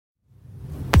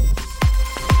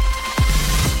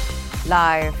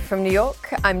Live from New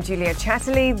York, I'm Julia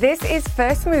Chatterley. This is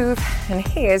First Move, and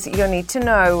here's your need to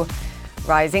know.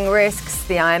 Rising risks,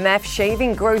 the IMF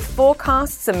shaving growth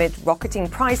forecasts amid rocketing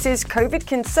prices, COVID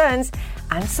concerns,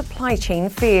 and supply chain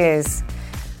fears.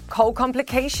 Coal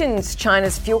complications,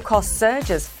 China's fuel cost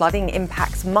surge as flooding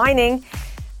impacts mining,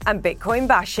 and Bitcoin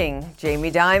bashing.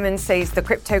 Jamie Dimon says the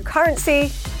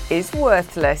cryptocurrency is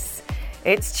worthless.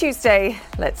 It's Tuesday.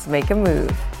 Let's make a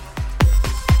move.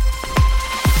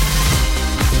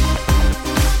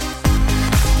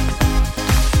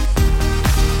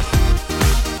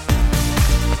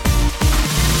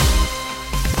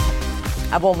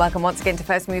 A warm welcome once again to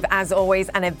First Move, as always,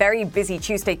 and a very busy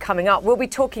Tuesday coming up. We'll be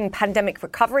talking pandemic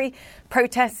recovery,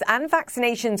 protests and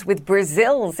vaccinations with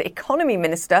Brazil's economy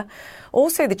minister.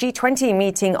 Also, the G20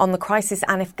 meeting on the crisis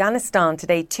in Afghanistan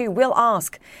today, too. We'll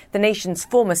ask the nation's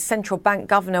former central bank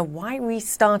governor why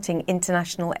restarting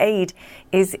international aid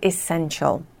is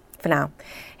essential. For now,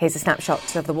 here's a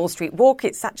snapshot of the Wall Street walk.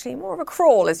 It's actually more of a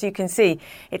crawl, as you can see.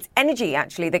 It's energy,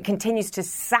 actually, that continues to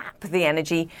sap the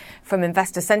energy from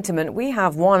investor sentiment. We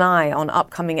have one eye on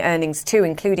upcoming earnings, too,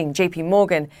 including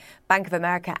JPMorgan, Bank of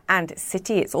America and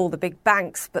Citi. It's all the big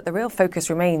banks, but the real focus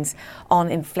remains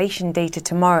on inflation data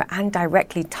tomorrow, and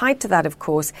directly tied to that, of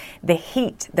course, the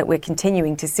heat that we're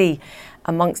continuing to see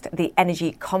amongst the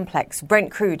energy complex. Brent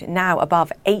crude now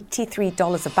above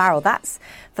 $83 a barrel. That's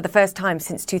for the first time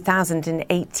since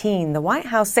 2018. The White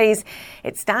House says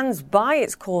it stands by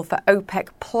its call for OPEC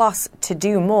Plus to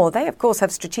do more. They, of course,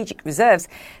 have strategic reserves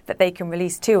that they can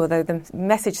release too, although the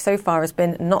message so far has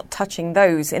been not touching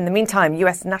those. In the meantime,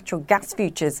 US natural gas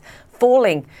futures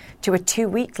falling to a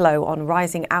 2-week low on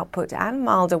rising output and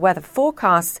milder weather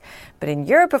forecasts. But in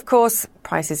Europe, of course,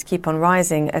 prices keep on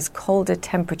rising as colder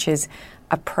temperatures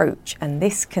approach, and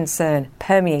this concern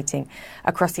permeating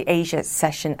across the Asia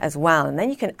session as well. And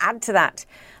then you can add to that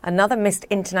another missed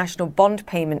international bond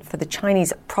payment for the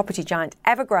Chinese property giant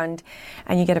Evergrande,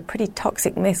 and you get a pretty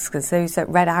toxic miss, because those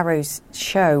red arrows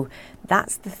show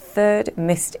that's the third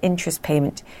missed interest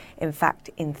payment, in fact,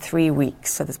 in 3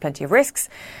 weeks. So there's plenty of risks,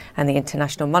 and the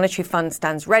International Monetary Fund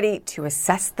stands ready to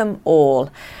assess them all.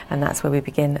 And that's where we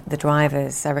begin the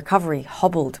drivers. A recovery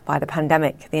hobbled by the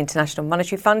pandemic. The International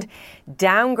Monetary Fund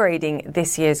downgrading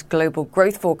this year's global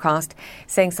growth forecast,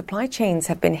 saying supply chains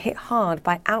have been hit hard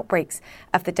by outbreaks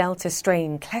of the Delta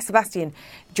strain. Claire Sebastian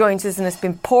joins us and has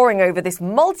been poring over this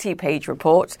multi-page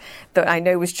report that I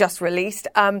know was just released.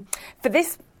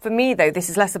 For me, though, this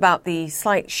is less about the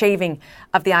slight shaving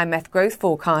of the IMF growth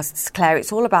forecasts, Claire.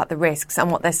 It's all about the risks. And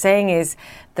what they're saying is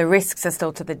the risks are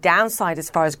still to the downside as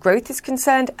far as growth is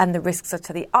concerned, and the risks are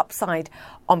to the upside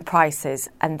on prices.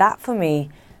 And that, for me,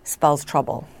 spells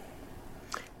trouble.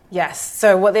 Yes.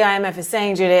 So what the IMF is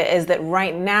saying, Julia, is that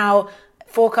right now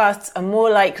forecasts are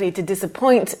more likely to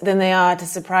disappoint than they are to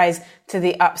surprise to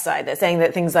the upside. They're saying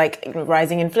that things like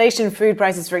rising inflation, food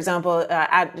prices, for example,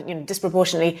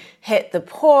 disproportionately hit the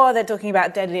poor. They're talking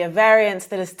about deadlier variants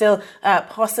that are still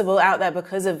possible out there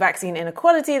because of vaccine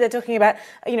inequality. They're talking about,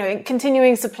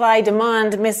 continuing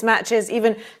supply-demand mismatches,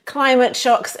 even climate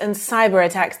shocks and cyber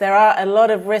attacks. There are a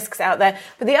lot of risks out there.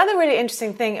 But the other really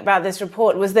interesting thing about this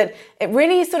report was that it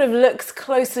really sort of looks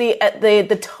closely at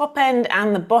the top end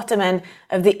and the bottom end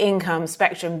of the income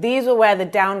spectrum. These were where the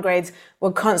downgrades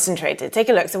were concentrated. Take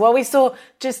a look. So while we saw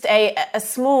just a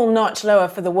small notch lower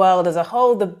for the world as a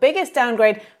whole, the biggest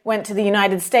downgrade went to the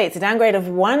United States, a downgrade of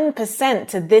 1%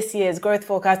 to this year's growth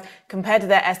forecast compared to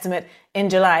their estimate in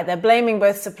July. They're blaming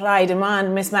both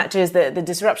supply-demand mismatches, the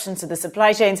disruptions to the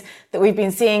supply chains that we've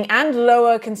been seeing, and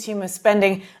lower consumer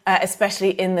spending,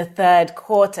 especially in the third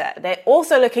quarter. They're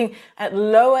also looking at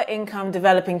lower-income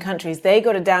developing countries. They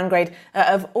got a downgrade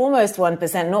of almost 1%,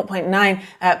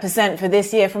 0.9% for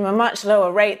this year from a much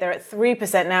lower rate. They're at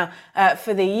 3% now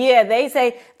for the year. They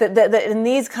say that in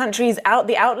these countries,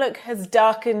 the outlook has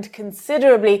darkened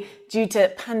considerably due to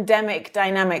pandemic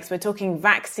dynamics. We're talking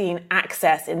vaccine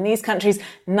access. In these countries,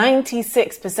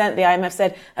 96%, the IMF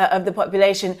said, of the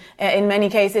population in many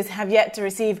cases have yet to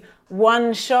receive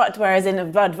one shot, whereas in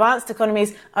advanced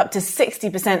economies, up to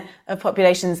 60% of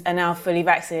populations are now fully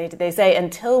vaccinated. They say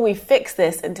until we fix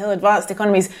this, until advanced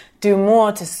economies do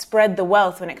more to spread the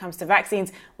wealth when it comes to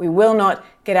vaccines, we will not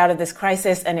get out of this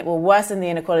crisis, and it will worsen the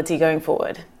inequality going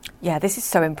forward. Yeah, this is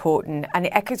so important. And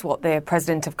it echoes what the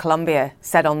president of Colombia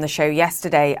said on the show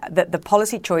yesterday, that the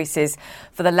policy choices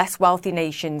for the less wealthy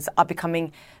nations are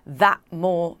becoming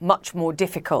much more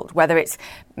difficult, whether it's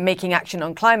making action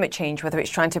on climate change, whether it's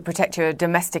trying to protect your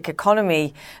domestic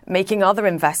economy, making other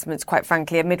investments, quite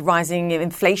frankly, amid rising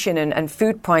inflation and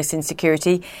food price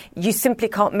insecurity. You simply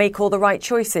can't make all the right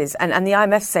choices. And the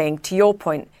IMF saying, to your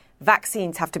point,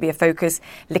 Vaccines have to be a focus,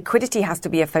 liquidity has to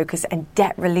be a focus, and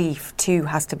debt relief too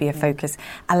has to be a focus.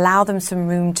 Allow them some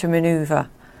room to maneuver.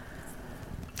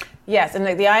 Yes, and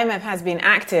the IMF has been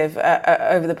active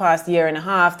over the past year and a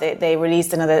half. They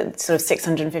released another sort of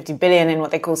 650 billion in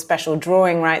what they call special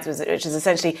drawing rights, which is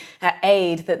essentially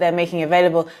aid that they're making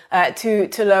available to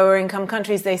lower income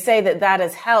countries. They say that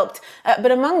has helped.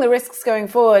 But among the risks going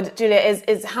forward, Julia,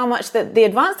 is how much that the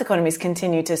advanced economies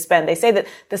continue to spend. They say that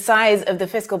the size of the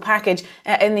fiscal package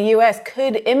in the US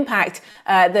could impact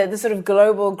the sort of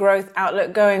global growth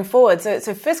outlook going forward.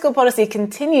 So fiscal policy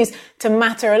continues to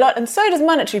matter a lot, and so does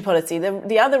monetary policy.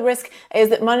 The other risk is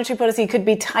that monetary policy could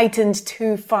be tightened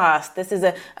too fast. This is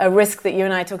a risk that you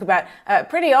and I talk about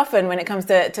pretty often when it comes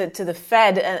to the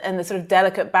Fed and the sort of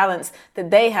delicate balance that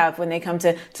they have when they come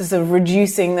to sort of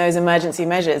reducing those emergency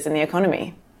measures in the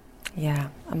economy. Yeah,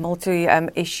 a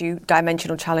multi-issue,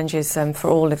 dimensional challenges for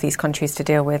all of these countries to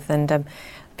deal with, and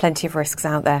plenty of risks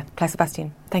out there. Claire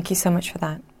Sebastian, thank you so much for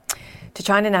that. To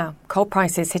China now. Coal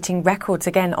prices hitting records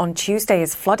again on Tuesday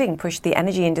as flooding pushed the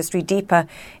energy industry deeper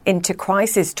into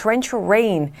crisis. Torrential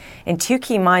rain in two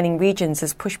key mining regions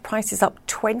has pushed prices up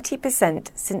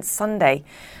 20% since Sunday.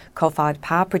 Coal-fired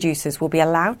power producers will be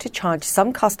allowed to charge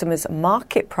some customers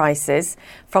market prices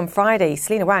from Friday.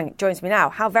 Selena Wang joins me now.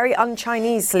 How very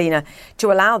un-Chinese, Selena,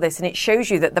 to allow this. And it shows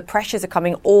you that the pressures are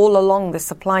coming all along the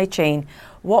supply chain.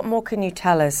 What more can you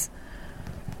tell us?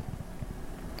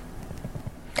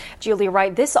 Julia,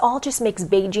 right, this all just makes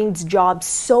Beijing's job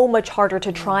so much harder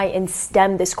to try and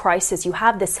stem this crisis. You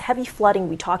have this heavy flooding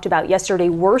we talked about yesterday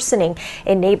worsening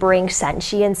in neighboring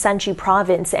Shanxi and Shanxi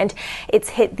province, and it's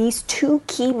hit these two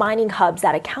key mining hubs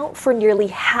that account for nearly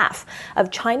half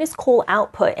of China's coal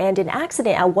output. And an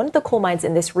accident at one of the coal mines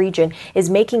in this region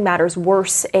is making matters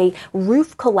worse. A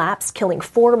roof collapse, killing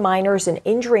 4 miners and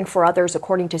injuring 4 others,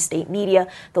 according to state media.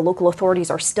 The local authorities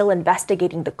are still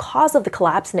investigating the cause of the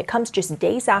collapse, and it comes just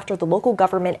days after the local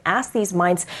government asked these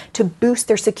mines to boost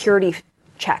their security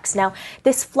checks. Now,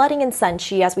 this flooding in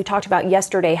Shanxi, as we talked about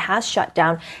yesterday, has shut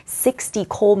down 60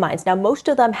 coal mines. Now, most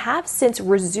of them have since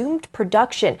resumed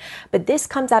production, but this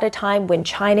comes at a time when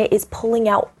China is pulling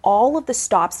out all of the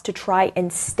stops to try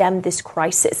and stem this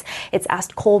crisis. It's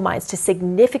asked coal mines to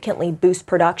significantly boost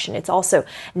production. It's also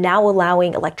now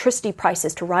allowing electricity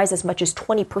prices to rise as much as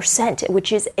 20%,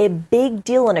 which is a big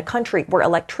deal in a country where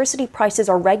electricity prices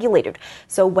are regulated.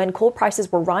 So when coal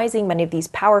prices were rising, many of these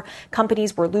power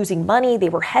companies were losing money.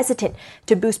 They were hesitant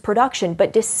to boost production.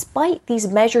 But despite these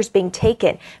measures being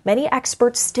taken, many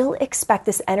experts still expect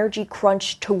this energy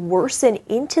crunch to worsen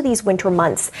into these winter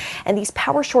months. And these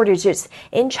power shortages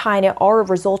in China are a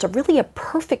result of really a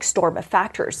perfect storm of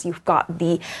factors. You've got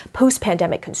the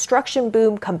post-pandemic construction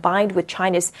boom combined with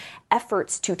China's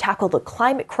efforts to tackle the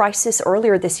climate crisis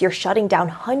earlier this year, shutting down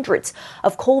hundreds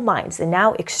of coal mines, and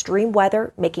now extreme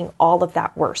weather making all of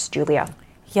that worse. Julia.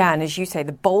 Yeah, and as you say,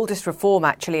 the boldest reform,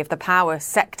 actually, of the power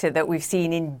sector that we've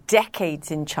seen in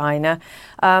decades in China.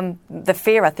 The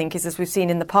fear, I think, is, as we've seen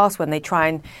in the past, when they try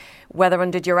and, whether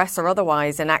under duress or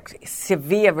otherwise, enact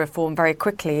severe reform very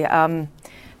quickly,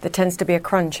 there tends to be a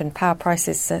crunch, and power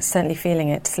prices are certainly feeling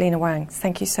it. Selena Wang,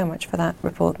 thank you so much for that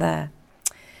report there.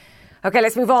 OK,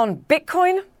 let's move on.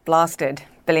 Bitcoin blasted.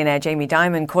 Billionaire Jamie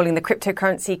Dimon calling the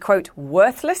cryptocurrency, quote,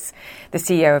 worthless. The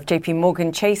CEO of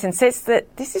JPMorgan Chase insists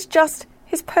that this is just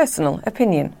his personal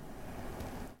opinion.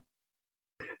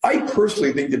 I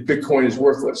personally think that Bitcoin is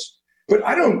worthless, but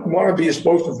I don't want to be a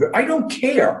spokesman for it. I don't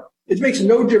care. It makes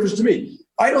no difference to me.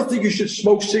 I don't think you should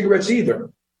smoke cigarettes either,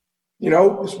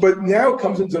 but now it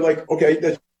comes into like, okay,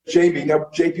 that's Jamie, now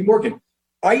JP Morgan.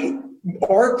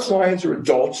 Our clients are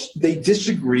adults. They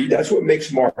disagree. That's what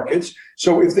makes markets.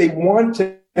 So if they want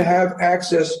to have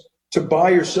access to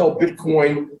buy or sell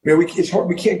Bitcoin, it's hard.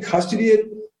 We can't custody it,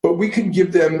 but we can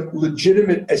give them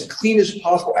legitimate, as clean as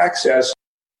possible access.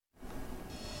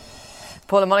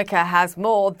 Paul and Monica has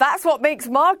more. That's what makes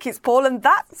markets, Paul, and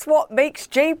that's what makes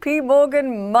JP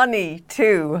Morgan money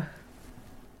too.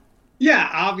 Yeah,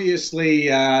 obviously,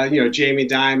 Jamie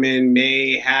Dimon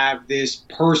may have this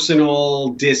personal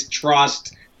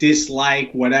distrust,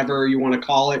 dislike, whatever you want to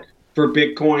call it, for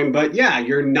Bitcoin. But yeah,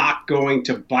 you're not going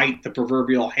to bite the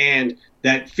proverbial hand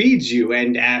that feeds you.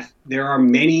 And there are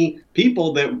many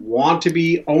people that want to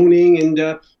be owning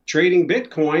and trading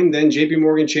Bitcoin, then JP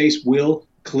Morgan Chase will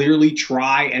clearly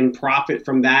try and profit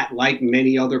from that, like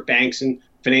many other banks and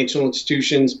financial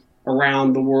institutions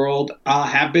around the world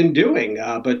have been doing.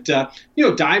 But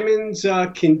Dimon's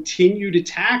continued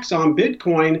attacks on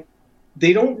Bitcoin,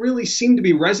 they don't really seem to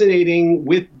be resonating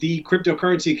with the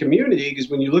cryptocurrency community, because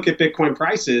when you look at Bitcoin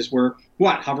prices, we're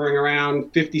hovering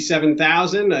around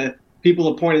 57,000. people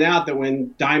have pointed out that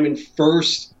when Diamond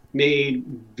first made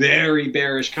very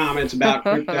bearish comments about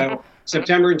crypto,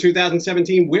 September in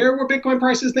 2017, where were Bitcoin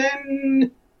prices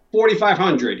then?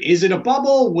 4,500. Is it a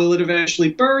bubble? Will it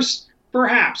eventually burst?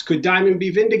 Perhaps. Could Diamond be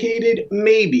vindicated?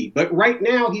 Maybe. But right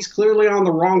now, he's clearly on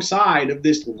the wrong side of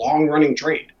this long-running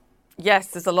trade. Yes,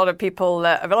 there's a lot of people,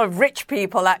 a lot of rich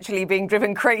people actually being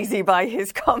driven crazy by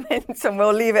his comments, and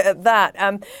we'll leave it at that.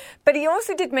 But he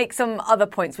also did make some other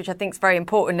points, which I think is very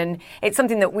important, and it's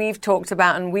something that we've talked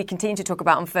about and we continue to talk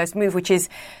about on First Move, which is,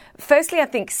 firstly, I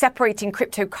think separating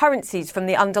cryptocurrencies from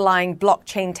the underlying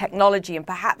blockchain technology and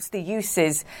perhaps the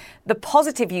uses, the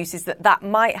positive uses that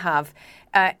might have.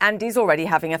 And is already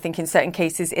having, I think, in certain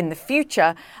cases in the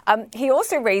future. He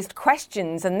also raised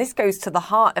questions, and this goes to the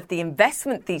heart of the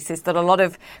investment thesis that a lot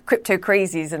of crypto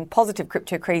crazies and positive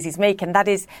crypto crazies make, and that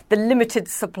is the limited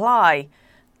supply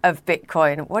of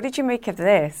Bitcoin. What did you make of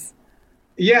this?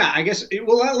 Yeah, I guess,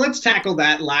 well, let's tackle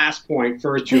that last point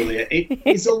first, Julia.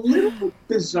 It's a little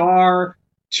bizarre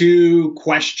to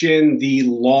question the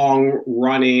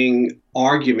long-running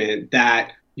argument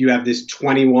that you have this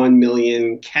 21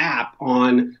 million cap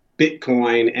on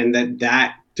Bitcoin, and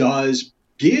that does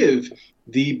give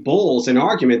the bulls an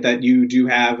argument that you do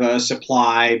have a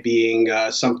supply being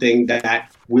something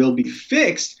that will be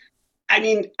fixed. I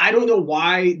mean, I don't know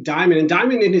why Diamond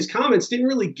in his comments didn't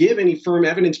really give any firm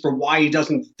evidence for why he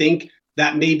doesn't think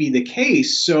that may be the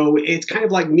case. So it's kind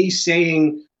of like me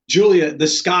saying, Julia, the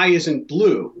sky isn't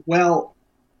blue. Well,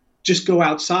 just go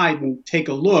outside and take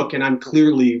a look, and I'm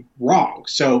clearly wrong.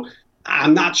 So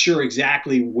I'm not sure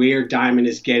exactly where Diamond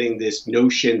is getting this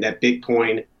notion that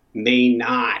Bitcoin may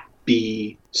not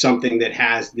be something that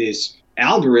has this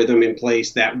algorithm in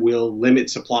place that will limit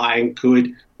supply and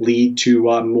could lead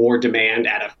to more demand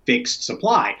at a fixed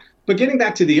supply. But getting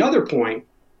back to the other point,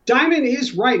 Diamond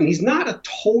is right, and he's not a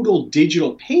total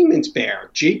digital payments bear.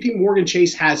 JPMorgan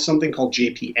Chase has something called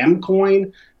JPM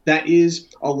coin that is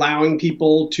allowing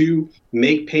people to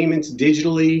make payments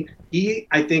digitally. He,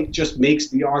 I think, just makes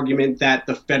the argument that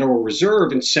the Federal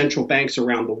Reserve and central banks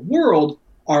around the world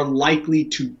are likely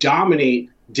to dominate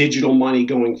digital money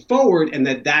going forward, and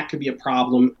that could be a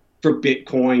problem for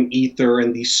Bitcoin, Ether,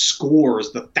 and these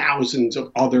scores, the thousands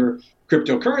of other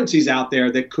cryptocurrencies out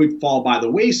there that could fall by the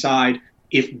wayside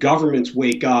if governments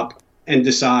wake up and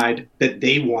decide that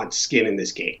they want skin in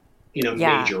this game in a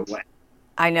major way.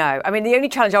 I know. I mean, the only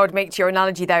challenge I would make to your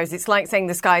analogy there is it's like saying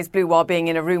the sky is blue while being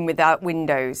in a room without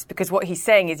windows, because what he's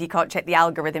saying is he can't check the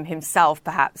algorithm himself,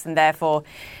 perhaps, and therefore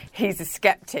he's a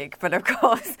skeptic. But of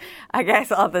course, I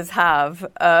guess others have.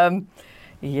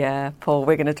 Yeah, Paul,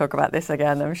 we're going to talk about this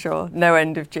again, I'm sure. No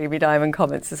end of Jamie Dimon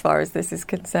comments as far as this is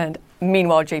concerned.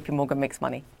 Meanwhile, JPMorgan makes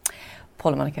money.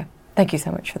 Paul and Monica, thank you so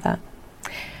much for that.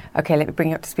 Okay, let me bring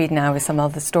you up to speed now with some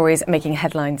other stories making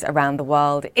headlines around the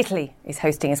world. Italy is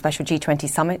hosting a special G20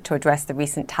 summit to address the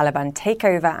recent Taliban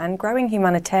takeover and growing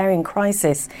humanitarian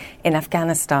crisis in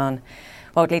Afghanistan.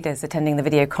 World leaders attending the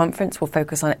video conference will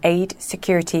focus on aid,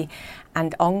 security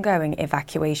and ongoing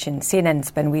evacuation.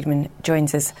 CNN's Ben Weidman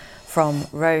joins us from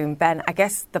Rome. Ben, I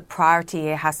guess the priority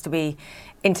here has to be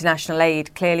international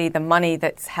aid. Clearly, the money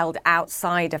that's held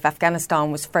outside of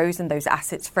Afghanistan was frozen, those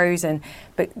assets frozen.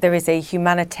 But there is a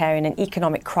humanitarian and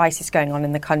economic crisis going on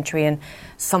in the country, and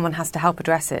someone has to help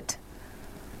address it.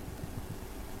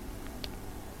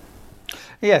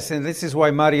 Yes, and this is why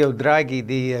Mario Draghi,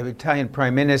 the Italian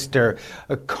Prime Minister,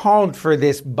 called for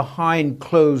this behind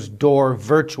closed door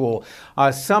virtual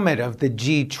summit of the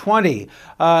G20.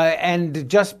 And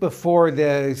just before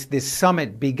this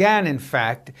summit began, in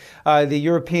fact, the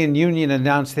European Union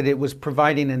announced that it was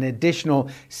providing an additional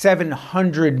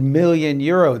 700 million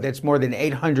euro, that's more than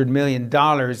 $800 million,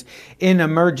 in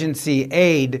emergency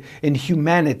aid, in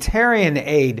humanitarian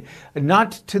aid,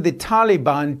 not to the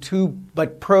Taliban,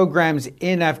 but programs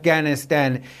in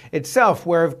Afghanistan itself,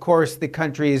 where, of course, the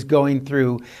country is going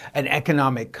through an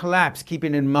economic collapse,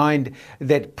 keeping in mind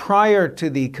that prior to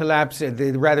the collapse, the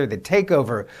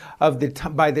takeover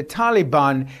by the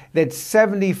Taliban, that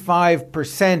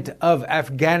 75% of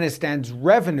Afghanistan's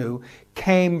revenue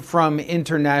came from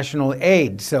international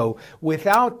aid. So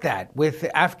without that, with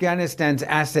Afghanistan's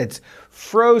assets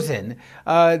frozen,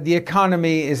 the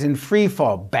economy is in free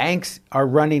fall. Banks are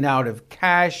running out of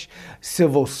cash.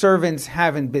 Civil servants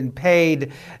haven't been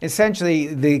paid. Essentially,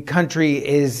 the country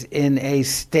is in a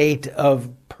state of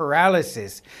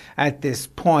paralysis at this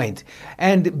point.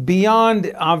 And beyond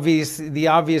the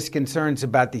obvious concerns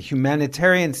about the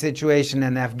humanitarian situation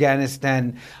in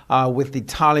Afghanistan, with the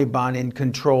Taliban in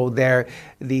control there,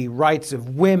 the rights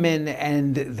of women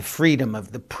and the freedom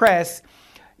of the press,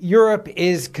 Europe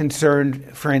is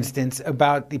concerned, for instance,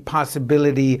 about the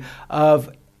possibility of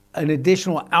an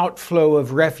additional outflow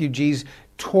of refugees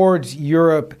towards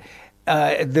Europe,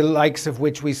 the likes of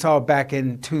which we saw back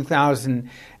in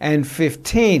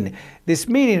 2015. This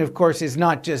meeting, of course, is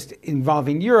not just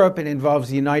involving Europe, it involves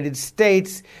the United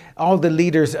States. All the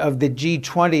leaders of the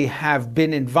G20 have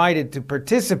been invited to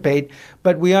participate,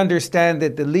 but we understand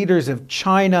that the leaders of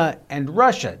China and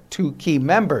Russia, two key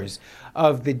members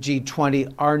of the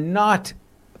G20, are not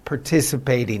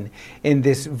participating in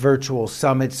this virtual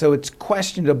summit. So it's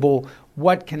questionable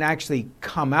what can actually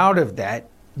come out of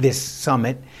this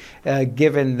summit,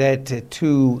 given that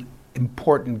two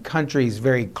important countries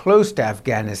very close to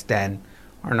Afghanistan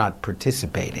are not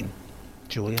participating.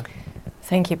 Julia?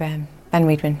 Thank you, Ben. Ben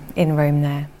Weidman in Rome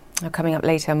there. Now, coming up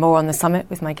later, more on the summit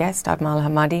with my guest, Admal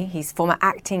Hamadi. He's former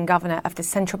acting governor of the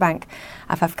Central Bank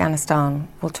of Afghanistan.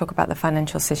 We'll talk about the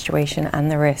financial situation and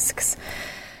the risks.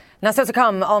 Now, still to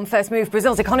come on First Move,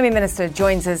 Brazil's economy minister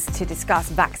joins us to discuss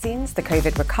vaccines, the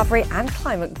COVID recovery and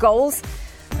climate goals,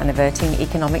 and averting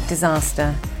economic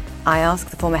disaster. I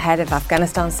asked the former head of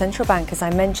Afghanistan's central bank, as I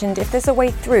mentioned, if there's a way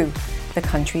through the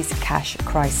country's cash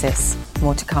crisis.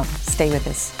 More to come. Stay with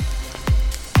us.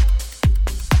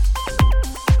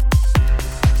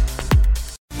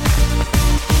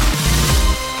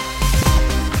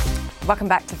 Welcome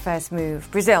back to First Move.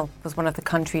 Brazil was one of the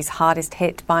countries hardest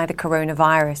hit by the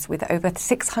coronavirus, with over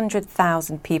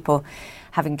 600,000 people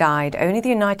having died. Only the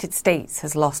United States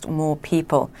has lost more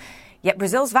people. Yet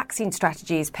Brazil's vaccine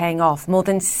strategy is paying off. More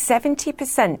than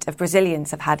 70% of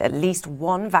Brazilians have had at least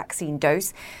one vaccine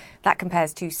dose. That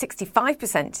compares to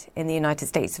 65% in the United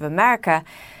States of America.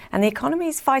 And the economy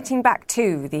is fighting back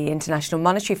too. The International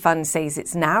Monetary Fund says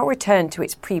it's now returned to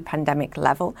its pre-pandemic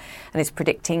level and is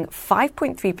predicting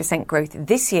 5.3% growth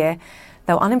this year,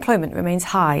 though unemployment remains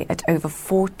high at over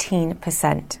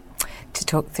 14%. To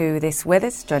talk through this with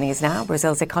us, joining us now,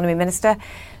 Brazil's economy minister,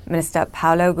 Minister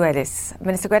Paulo Guedes.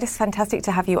 Minister Guedes, fantastic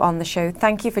to have you on the show.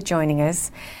 Thank you for joining us.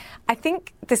 I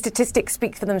think the statistics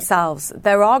speak for themselves.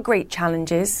 There are great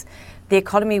challenges. The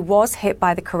economy was hit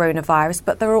by the coronavirus,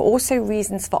 but there are also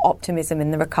reasons for optimism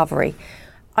in the recovery.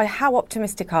 How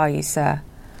optimistic are you, sir?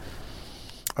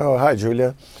 Oh, hi,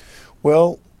 Julia.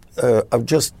 Well, I'll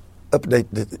just update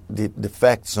the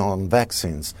facts on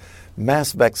vaccines.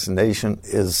 Mass vaccination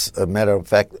is, a matter of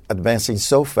fact, advancing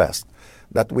so fast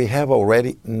that we have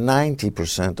already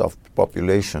 90% of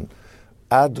population,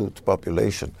 adult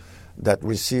population, that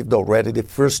received already the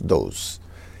first dose,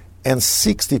 and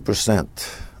 60%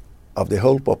 of the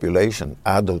whole population,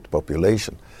 adult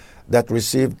population, that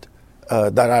received,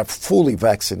 that are fully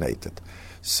vaccinated.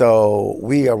 So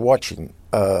we are watching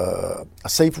a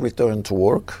safe return to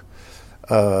work.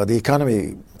 The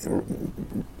economy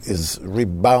is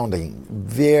rebounding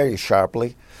very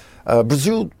sharply.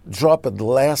 Brazil dropped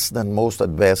less than most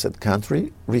advanced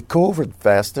country, recovered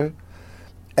faster,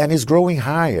 and is growing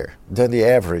higher than the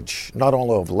average, not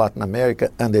only of Latin America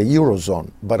and the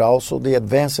Eurozone, but also the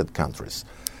advanced countries.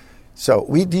 So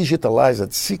we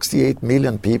digitalized 68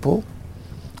 million people.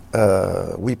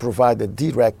 We provided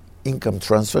direct income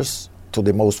transfers to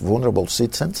the most vulnerable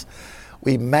citizens.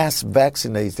 We mass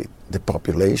vaccinated the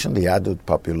population, the adult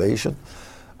population.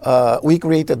 We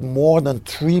created more than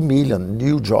 3 million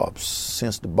new jobs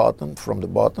from the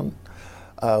bottom.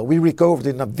 We recovered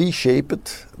in a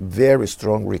V-shaped, very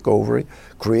strong recovery,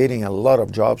 creating a lot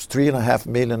of jobs, 3.5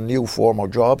 million new formal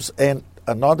jobs and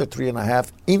another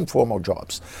 3.5 informal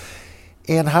jobs.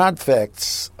 And hard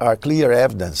facts are clear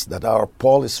evidence that our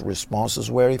policy responses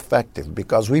were effective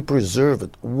because we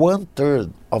preserved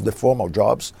 1/3 of the formal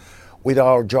jobs with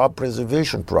our job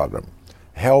preservation program,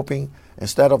 helping,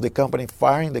 instead of the company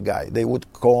firing the guy, they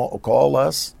would call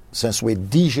us, since we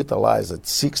digitalized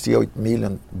 68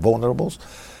 million vulnerables,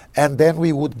 and then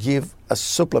we would give a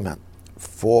supplement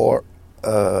for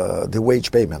the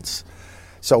wage payments.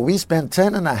 So we spent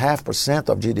 10.5%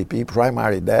 of GDP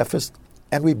primary deficit,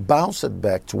 and we bounced it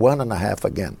back to 1.5%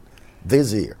 again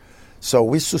this year. So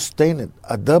we sustained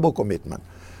a double commitment.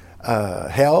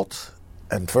 Health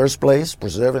in first place,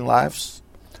 preserving lives,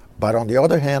 but on the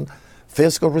other hand,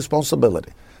 fiscal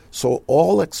responsibility. So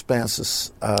all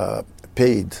expenses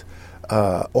paid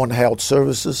on health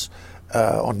services,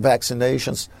 on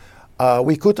vaccinations,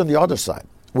 we cut on the other side.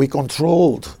 We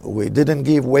controlled, we didn't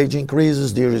give wage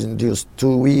increases during these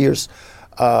 2 years.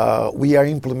 We are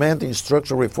implementing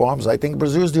structural reforms. I think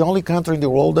Brazil is the only country in the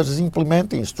world that is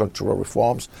implementing structural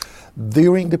reforms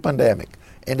during the pandemic.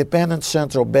 Independent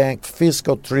central bank,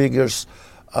 fiscal triggers,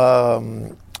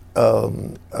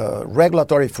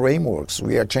 regulatory frameworks.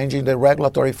 We are changing the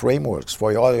regulatory frameworks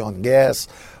for oil and gas,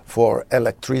 for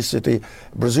electricity.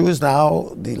 Brazil is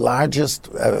now the largest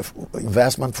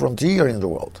investment frontier in the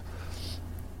world.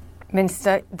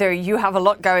 Minister, you have a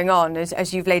lot going on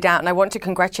as you've laid out, and I want to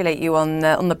congratulate you on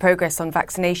the progress on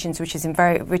vaccinations, which is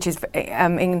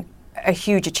in a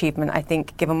huge achievement, I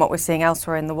think, given what we're seeing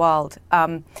elsewhere in the world.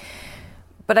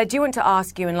 But I do want to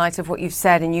ask you, in light of what you've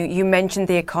said, and you mentioned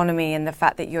the economy and the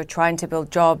fact that you're trying to build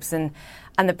jobs and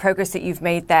the progress that you've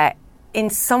made there. In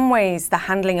some ways, the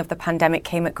handling of the pandemic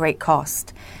came at great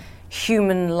cost.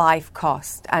 Human life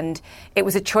cost. And it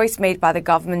was a choice made by the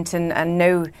government, and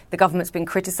no, the government's been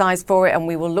criticised for it, and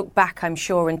we will look back, I'm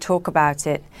sure, and talk about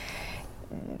it.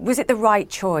 Was it the right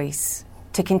choice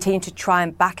to continue to try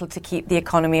and battle to keep the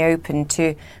economy open,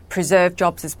 to preserve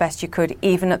jobs as best you could,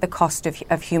 even at the cost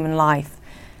of human life?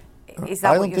 Is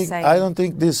that what you're saying? I don't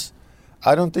think this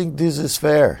is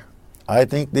fair. I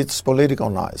think it's political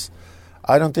noise.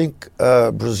 I don't think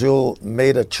Brazil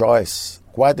made a choice.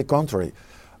 Quite the contrary.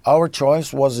 Our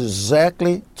choice was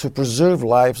exactly to preserve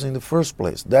lives in the first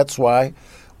place. That's why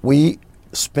we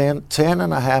spent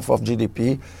 10.5% of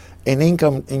GDP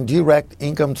in direct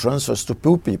income transfers to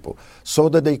poor people so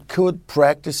that they could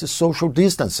practice social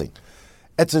distancing.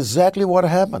 That's exactly what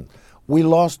happened. We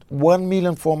lost 1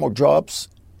 million formal jobs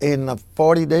in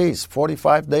 40 days,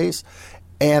 45 days,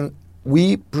 and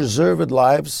we preserved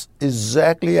lives,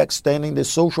 exactly extending the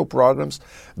social programs,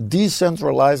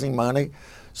 decentralizing money.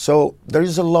 So there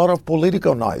is a lot of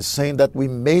political noise saying that we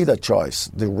made a choice,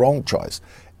 the wrong choice.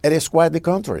 It is quite the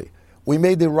contrary. We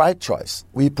made the right choice.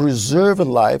 We preserved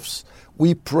lives.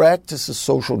 We practiced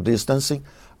social distancing.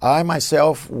 I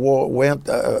myself went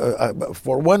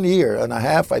for 1 year and a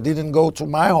half. I didn't go to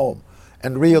my home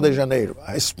in Rio de Janeiro.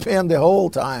 I spent the whole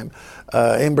time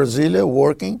in Brasilia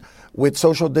working with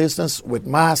social distance, with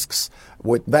masks,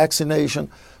 with vaccination.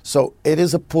 So it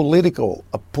is a political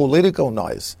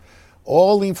noise.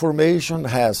 All information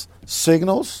has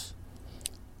signals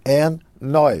and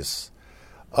noise.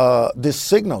 The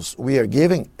signals we are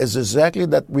giving is exactly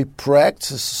that we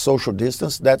practice social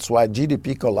distance. That's why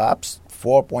GDP collapsed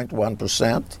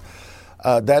 4.1%.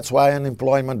 That's why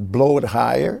unemployment blew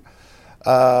higher.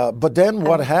 But then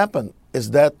what happened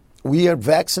is that we are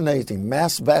vaccinating,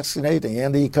 mass vaccinating,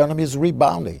 and the economy is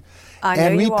rebounding.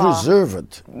 And we preserve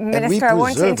it. Minister, I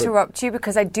want to interrupt you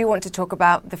because I do want to talk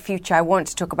about the future. I want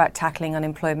to talk about tackling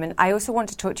unemployment. I also want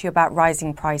to talk to you about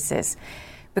rising prices,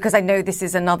 because I know this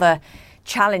is another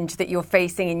challenge that you're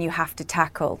facing and you have to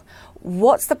tackle.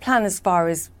 What's the plan as far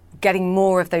as getting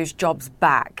more of those jobs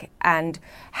back? And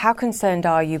how concerned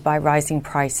are you by rising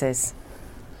prices?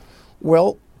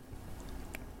 Well,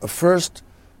 first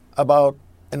about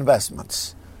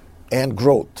investments and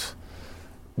growth.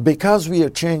 Because we are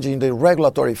changing the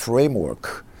regulatory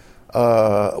framework,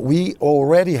 we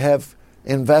already have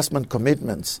investment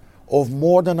commitments of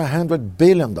more than $100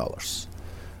 billion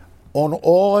on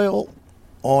oil,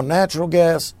 on natural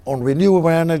gas, on renewable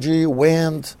energy,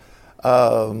 wind,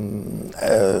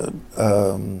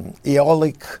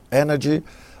 eolic energy,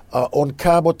 on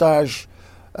cabotage.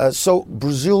 So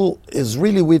Brazil is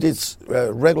really, with its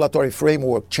regulatory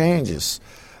framework changes,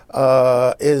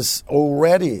 is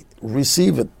already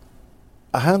received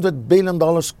 $100 billion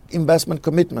investment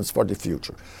commitments for the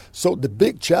future. So the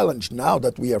big challenge now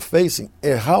that we are facing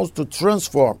is how to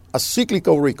transform a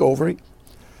cyclical recovery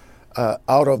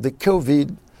out of the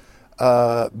COVID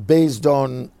based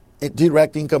on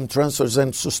direct income transfers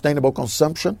and sustainable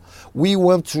consumption. We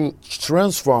want to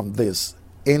transform this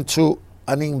into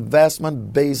an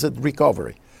investment-based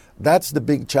recovery. That's the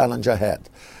big challenge ahead.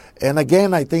 And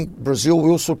again, I think Brazil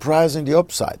will surprise in the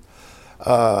upside.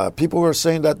 People were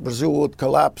saying that Brazil would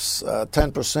collapse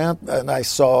 10%, and I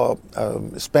saw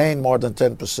Spain more than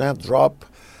 10% drop.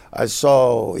 I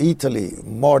saw Italy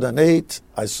more than 8%.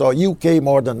 I saw UK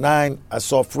more than 9%. I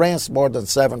saw France more than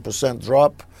 7%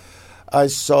 drop. I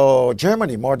saw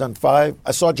Germany more than 5%.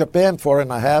 I saw Japan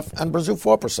 4.5%, and Brazil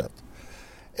 4%.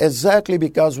 Exactly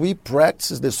because we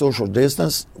practiced the social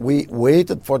distance. We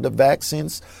waited for the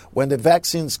vaccines. When the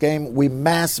vaccines came, we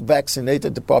mass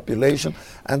vaccinated the population,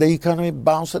 and the economy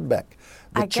bounced back.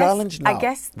 I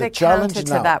guess the counter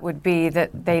to that would be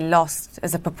that they lost,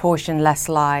 as a proportion, less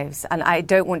lives. And I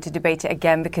don't want to debate it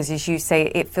again because, as you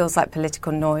say, it feels like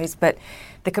political noise. But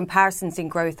the comparisons in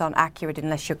growth aren't accurate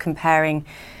unless you're comparing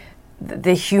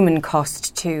the human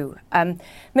cost too.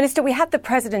 Minister, we had the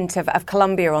president of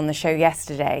Colombia on the show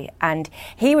yesterday, and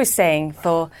he was saying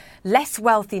for less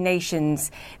wealthy nations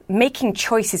making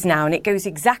choices now, and it goes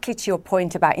exactly to your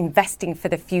point about investing for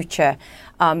the future,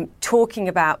 talking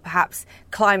about perhaps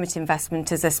climate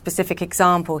investment as a specific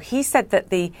example. He said that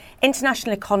the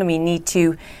international economy need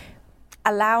to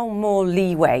allow more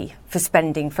leeway for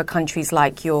spending for countries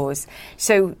like yours.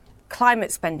 So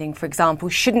climate spending, for example,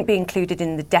 shouldn't be included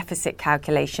in the deficit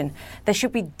calculation. There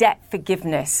should be debt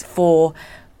forgiveness for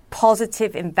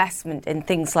positive investment in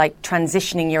things like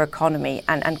transitioning your economy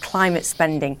and climate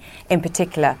spending in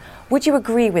particular. Would you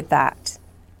agree with that?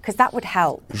 Because that would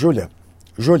help. Julia,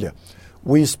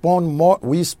 we spend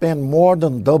more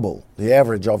than double the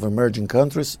average of emerging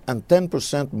countries and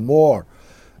 10% more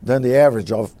than the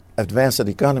average of advanced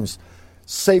economies,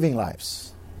 saving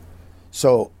lives.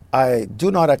 So I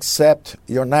do not accept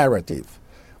your narrative.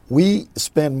 We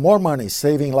spend more money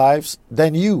saving lives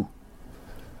than you.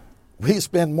 We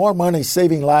spend more money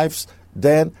saving lives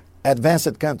than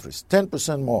advanced countries,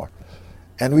 10% more.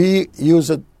 And we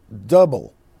use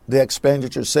double the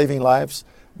expenditure saving lives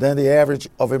than the average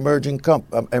of emerging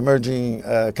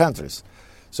countries.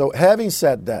 So having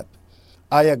said that,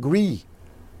 I agree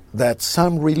that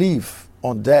some relief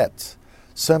on debt,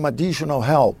 some additional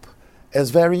help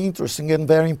is very interesting and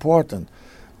very important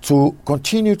to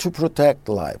continue to protect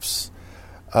lives.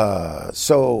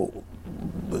 So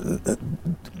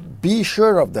be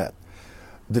sure of that.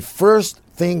 The first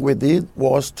thing we did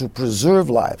was to preserve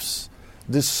lives.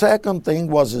 The second thing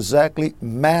was exactly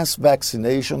mass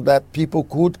vaccination, that people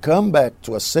could come back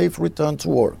to a safe return to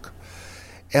work.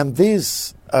 And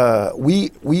this,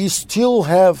 we still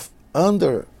have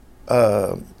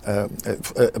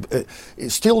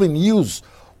still in use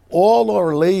all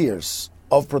our layers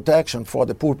of protection for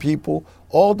the poor people.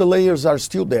 All the layers are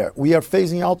still there. We are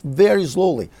phasing out very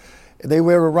slowly. They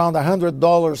were around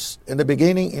 $100 in the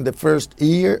beginning, in the first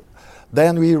year.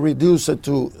 Then we reduced it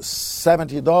to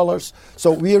 $70.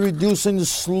 So we are reducing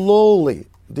slowly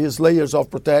these layers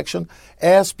of protection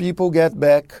as people get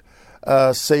back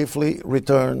safely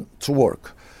return to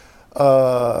work.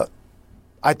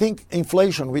 I think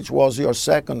inflation, which was your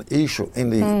second issue in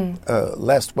the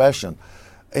last question,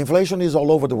 inflation is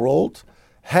all over the world.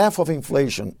 Half of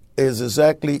inflation is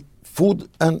exactly food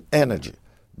and energy.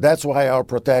 That's why our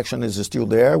protection is still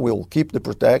there. We'll keep the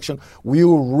protection. We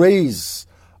will raise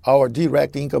our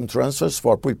direct income transfers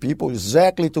for poor people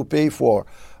exactly to pay for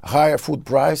higher food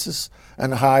prices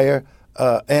and higher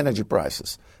energy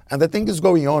prices. And the thing is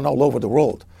going on all over the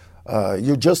world.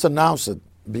 You just announced it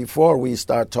before we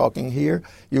start talking here.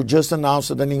 You just announced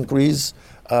an increase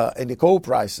in the coal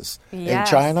prices in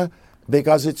China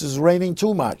because it is raining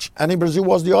too much. And in Brazil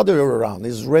was the other way around.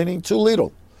 It's raining too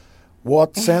little.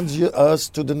 What sends us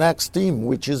to the next theme,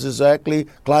 which is exactly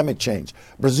climate change.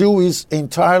 Brazil is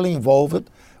entirely involved.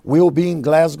 We'll be in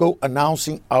Glasgow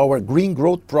announcing our Green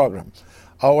Growth Program,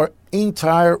 our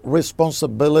entire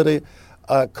responsibility,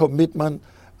 commitment,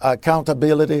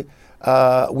 accountability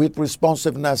with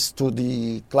responsiveness to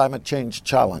the climate change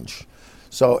challenge.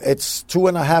 So it's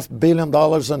 $2.5 billion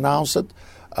announced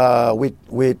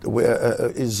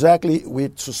exactly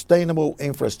with sustainable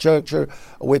infrastructure,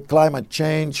 with climate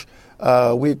change.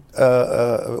 We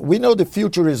know the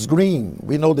future is green.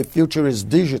 We know the future is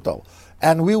digital.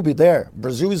 And we'll be there.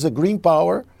 Brazil is a green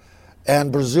power,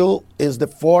 and Brazil is the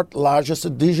fourth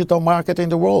largest digital market in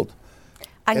the world.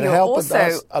 And you're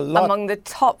also among the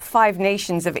top 5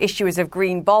 nations of issuers of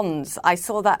green bonds. I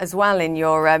saw that as well in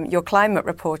your climate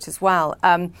report as well.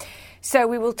 So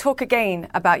we will talk again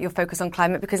about your focus on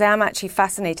climate, because I am actually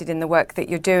fascinated in the work that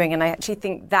you're doing, and I actually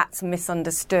think that's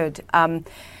misunderstood.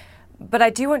 But I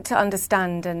do want to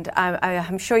understand, and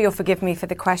I'm sure you'll forgive me for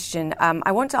the question.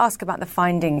 I want to ask about the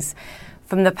findings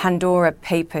from the Pandora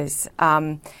Papers.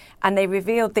 And they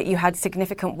revealed that you had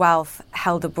significant wealth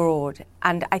held abroad.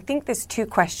 And I think there's 2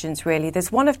 questions, really.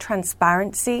 There's one of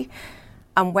transparency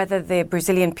and whether the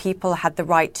Brazilian people had the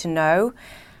right to know.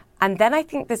 And then I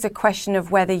think there's a question of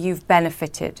whether you've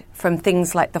benefited from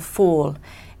things like the fall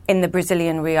in the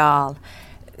Brazilian real.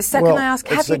 So can I ask,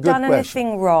 have you done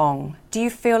anything wrong? Do you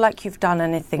feel like you've done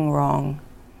anything wrong?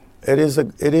 It is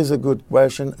a good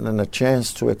question and a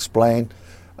chance to explain.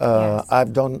 Yes.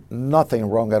 I've done nothing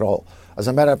wrong at all. As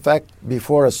a matter of fact,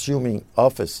 before assuming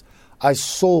office, I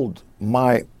sold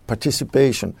my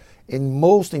participation in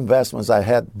most investments I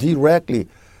had directly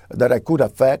that I could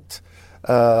affect.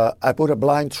 I put a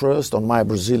blind trust on my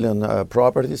Brazilian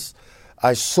properties.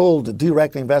 I sold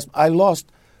direct investment. I lost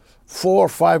 4 or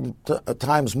 5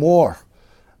 times more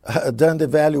than the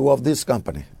value of this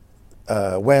company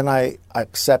when I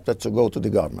accepted to go to the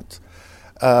government.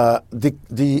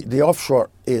 The offshore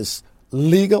is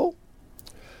legal,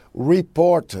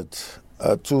 reported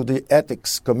to the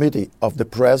Ethics Committee of the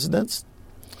President.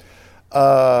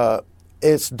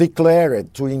 It's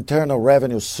declared to Internal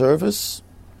Revenue Service,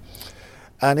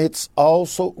 and it's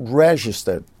also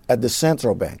registered at the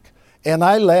central bank. And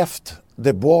I left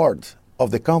the board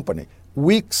of the company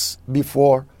weeks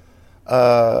before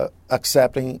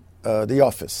accepting the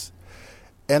office.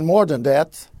 And more than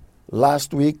that,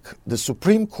 last week, the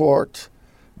Supreme Court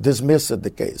dismissed the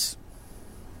case.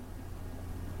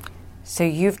 So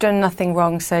you've done nothing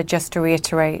wrong, sir, just to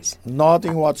reiterate?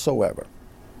 Nothing whatsoever.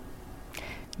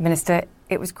 Minister,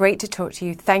 it was great to talk to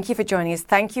you. Thank you for joining us.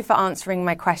 Thank you for answering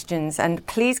my questions. And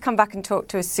please come back and talk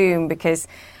to us soon, because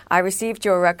I received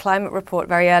your climate report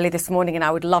very early this morning, and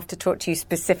I would love to talk to you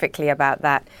specifically about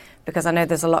that, because I know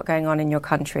there's a lot going on in your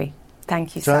country.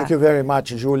 Thank you, sir. Thank you very much,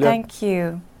 Julia. Thank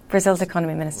you. Brazil's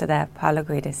Economy Minister there, Paulo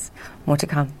Guedes. More to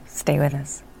come. Stay with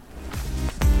us.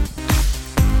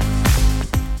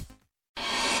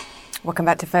 Welcome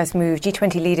back to First Move.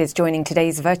 G20 leaders joining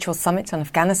today's virtual summit on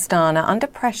Afghanistan are under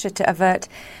pressure to avert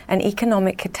an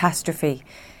economic catastrophe.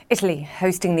 Italy,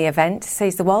 hosting the event,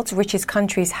 says the world's richest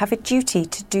countries have a duty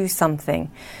to do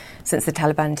something. Since the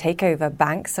Taliban takeover,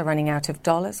 banks are running out of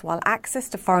dollars, while access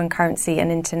to foreign currency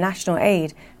and international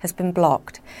aid has been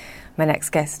blocked. My next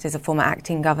guest is a former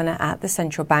acting governor at the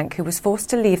central bank who was forced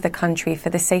to leave the country for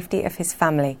the safety of his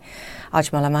family.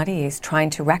 Ajmal Ahmadi is trying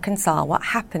to reconcile what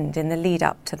happened in the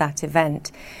lead-up to that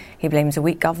event. He blames a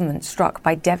weak government struck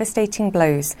by devastating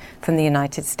blows from the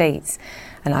United States.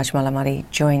 And Ajmal Ahmadi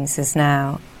joins us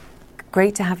now.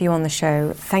 Great to have you on the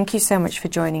show. Thank you so much for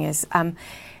joining us.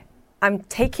 I'm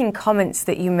taking comments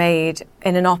that you made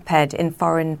in an op-ed in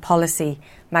Foreign Policy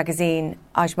magazine,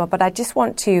 Ajmal, but I just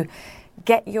want to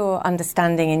get your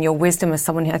understanding and your wisdom as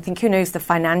someone who knows the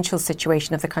financial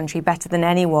situation of the country better than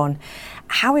anyone.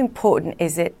 How important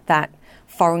is it that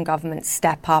foreign governments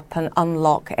step up and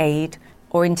unlock aid,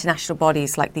 or international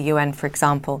bodies like the UN, for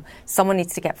example? Someone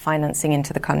needs to get financing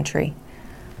into the country.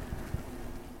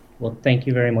 Well, thank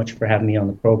you very much for having me on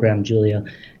the program, Julia.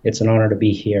 It's an honor to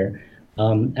be here.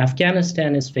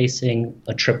 Afghanistan is facing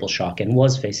a triple shock, and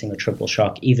was facing a triple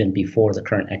shock even before the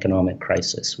current economic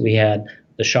crisis. We had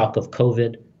the shock of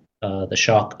COVID, the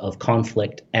shock of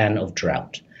conflict, and of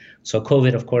drought. So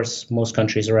COVID, of course, most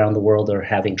countries around the world are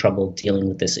having trouble dealing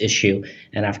with this issue,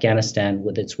 and Afghanistan,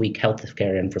 with its weak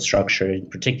healthcare infrastructure in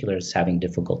particular, is having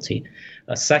difficulty.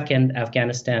 Second,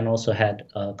 Afghanistan also had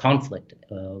conflict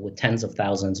with tens of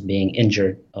thousands being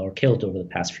injured or killed over the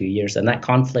past few years, and that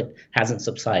conflict hasn't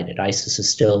subsided. ISIS is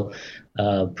still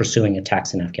pursuing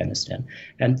attacks in Afghanistan.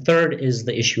 And third is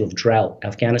the issue of drought.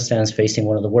 Afghanistan is facing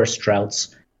one of the worst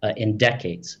droughts in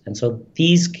decades. And so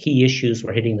these key issues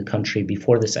were hitting the country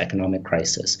before this economic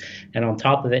crisis. And on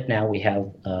top of it, now we have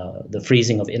the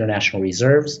freezing of international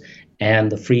reserves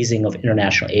and the freezing of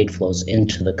international aid flows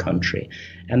into the country.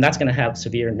 And that's going to have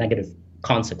severe negative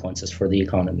consequences for the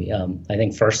economy. I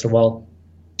think, first of all,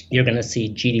 you're going to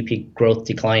see GDP growth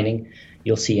declining.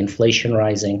 You'll see inflation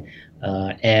rising.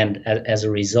 And as a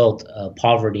result,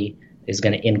 poverty is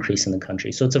going to increase in the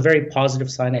country. So it's a very positive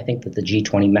sign, I think, that the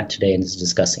G20 met today and is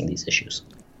discussing these issues.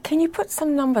 Can you put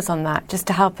some numbers on that just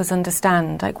to help us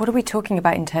understand? Like, what are we talking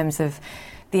about in terms of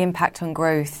the impact on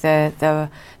growth, the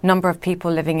number of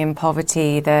people living in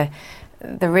poverty, the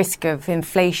risk of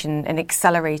inflation and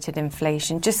accelerated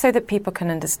inflation, just so that people can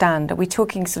understand? Are we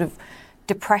talking sort of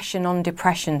depression on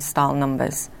depression style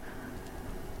numbers?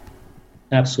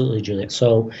 Absolutely, Julia.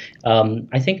 So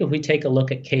I think if we take a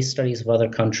look at case studies of other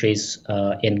countries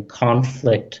in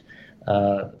conflict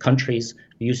countries,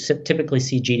 you typically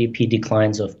see GDP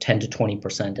declines of 10 to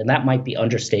 20%. And that might be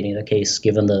understating the case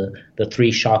given the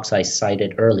three shocks I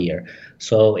cited earlier.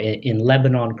 So in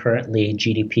Lebanon, currently,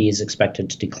 GDP is expected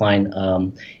to decline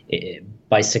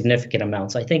by significant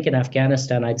amounts. I think in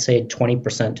Afghanistan, I'd say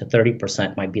 20% to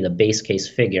 30% might be the base case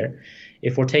figure.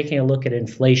 If we're taking a look at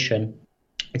inflation,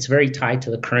 it's very tied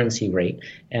to the currency rate,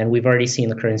 and we've already seen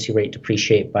the currency rate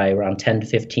depreciate by around 10 to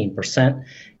 15%.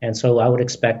 And so I would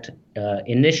expect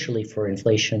initially for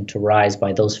inflation to rise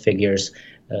by those figures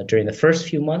during the first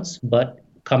few months, but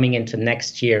coming into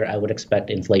next year, I would expect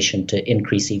inflation to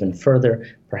increase even further,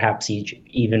 perhaps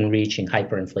even reaching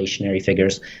hyperinflationary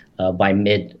figures by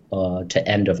mid to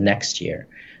end of next year.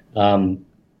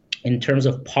 In terms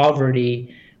of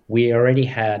poverty, we already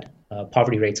had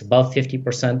poverty rates above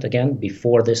 50% again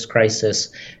before this crisis.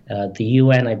 The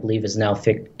UN, I believe, is now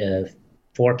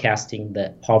forecasting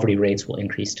that poverty rates will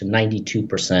increase to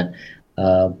 92%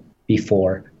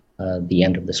 before the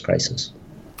end of this crisis.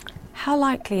 How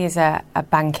likely is a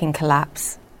banking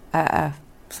collapse, a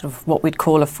sort of what we'd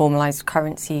call a formalised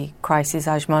currency crisis,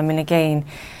 Ajman. And again,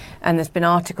 and there's been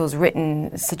articles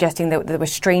written suggesting that there were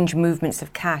strange movements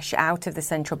of cash out of the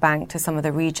central bank to some of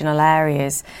the regional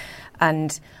areas.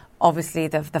 And obviously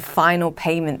the final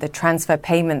payment, the transfer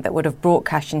payment that would have brought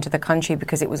cash into the country,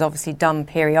 because it was obviously done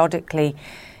periodically,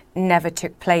 never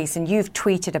took place. And you've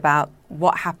tweeted about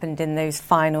what happened in those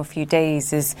final few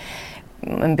days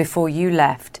and before you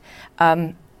left.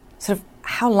 Sort of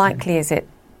how likely is it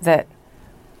that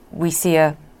we see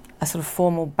a sort of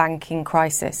formal banking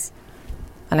crisis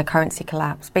and a currency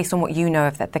collapse based on what you know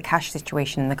of the cash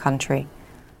situation in the country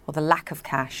or the lack of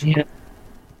cash? Yeah.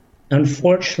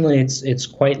 Unfortunately, it's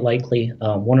quite likely.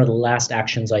 One of the last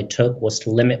actions I took was to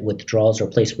limit withdrawals or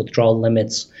place withdrawal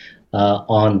limits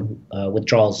on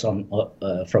withdrawals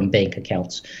from bank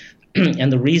accounts.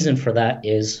 And the reason for that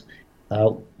is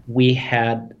we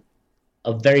had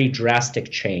a very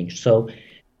drastic change. So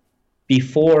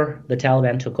before the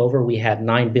Taliban took over, we had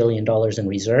 $9 billion in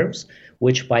reserves,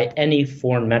 which by any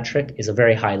foreign metric is a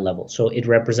very high level. So it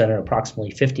represented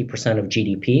approximately 50% of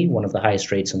GDP, one of the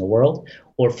highest rates in the world,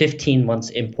 or 15 months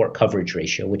import coverage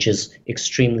ratio, which is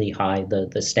extremely high.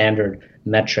 The standard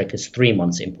metric is 3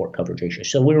 months import coverage ratio.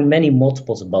 So we were many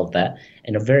multiples above that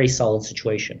in a very solid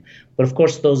situation. But of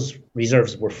course, those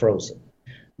reserves were frozen.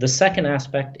 The second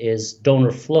aspect is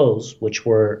donor flows, which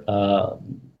were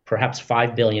perhaps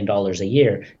 $5 billion a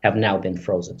year, have now been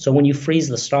frozen. So when you freeze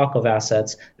the stock of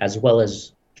assets as well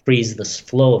as freeze the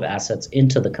flow of assets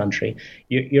into the country,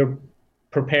 you're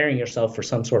preparing yourself for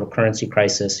some sort of currency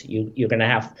crisis. You're going to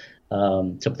have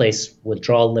to place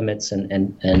withdrawal limits and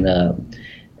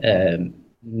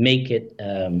make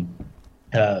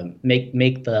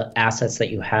the assets that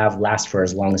you have last for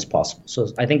as long as possible. So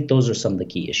I think those are some of the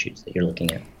key issues that you're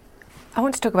looking at. I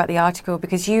want to talk about the article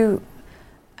because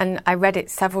and I read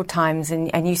it several times,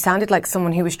 and you sounded like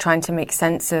someone who was trying to make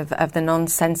sense of the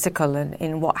nonsensical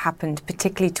in what happened,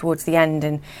 particularly towards the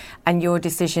end, and your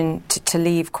decision to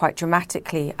leave quite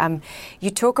dramatically. You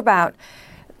talk about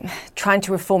trying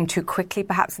to reform too quickly,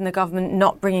 perhaps in the government,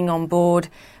 not bringing on board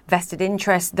vested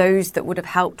interests, those that would have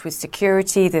helped with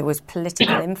security. There was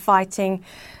political infighting.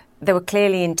 There were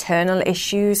clearly internal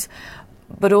issues,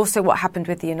 but also what happened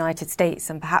with the United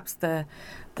States and perhaps the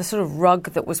sort of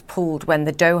rug that was pulled when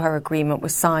the Doha Agreement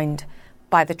was signed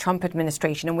by the Trump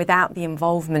administration and without the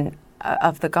involvement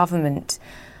of the government.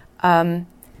 Do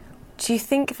you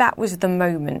think that was the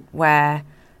moment where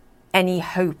any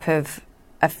hope of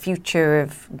a future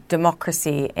of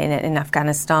democracy in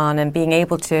Afghanistan and being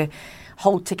able to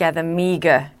hold together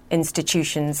meagre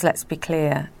institutions, let's be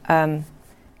clear,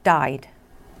 died?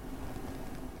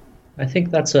 I think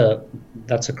that's a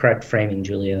correct framing,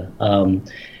 Julia.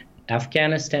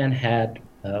 Afghanistan had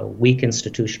weak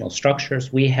institutional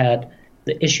structures. We had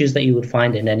the issues that you would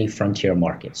find in any frontier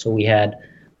market. So we had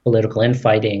political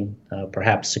infighting,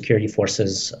 perhaps security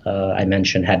forces, I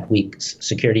mentioned, had weak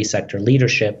security sector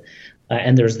leadership,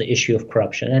 and there's the issue of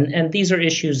corruption. And these are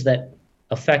issues that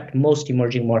affect most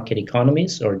emerging market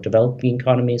economies or developing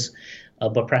economies,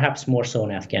 but perhaps more so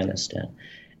in Afghanistan.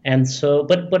 And so,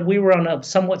 but we were on a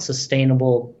somewhat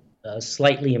sustainable,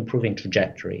 slightly improving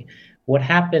trajectory. What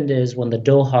happened is when the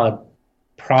Doha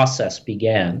process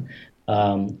began,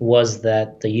 was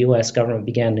that the U.S. government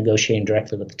began negotiating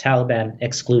directly with the Taliban,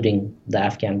 excluding the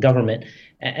Afghan government.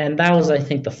 And that was, I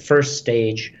think, the first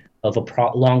stage of a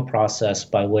long process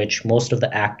by which most of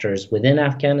the actors within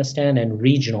Afghanistan and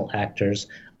regional actors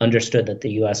understood that the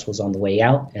U.S. was on the way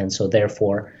out. And so,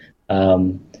 therefore,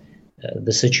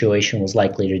 the situation was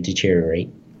likely to deteriorate.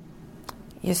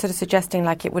 You're sort of suggesting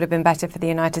like it would have been better for the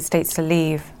United States to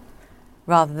leave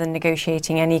rather than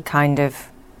negotiating any kind of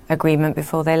agreement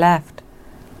before they left.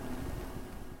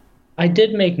 I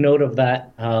did make note of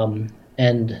that,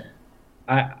 and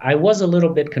I was a little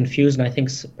bit confused, and I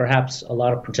think perhaps a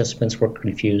lot of participants were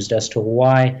confused as to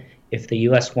why, if the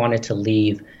U.S. wanted to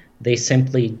leave, they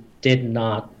simply did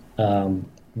not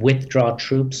withdraw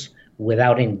troops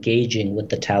without engaging with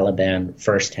the Taliban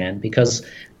firsthand, because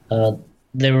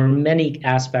there were many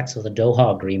aspects of the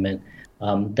Doha Agreement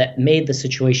that made the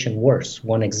situation worse.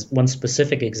 One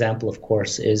specific example, of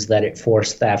course, is that it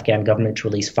forced the Afghan government to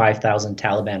release 5,000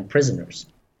 Taliban prisoners.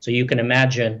 So you can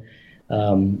imagine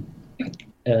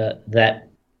that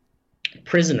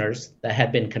prisoners that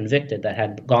had been convicted, that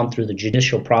had gone through the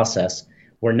judicial process,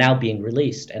 were now being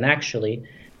released. And actually,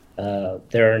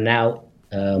 there are now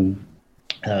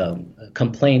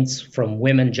complaints from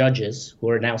women judges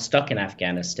who are now stuck in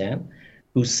Afghanistan,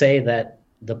 who say that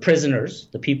the prisoners,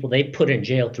 the people they put in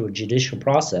jail through a judicial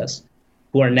process,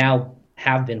 who are now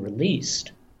have been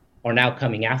released, are now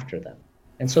coming after them.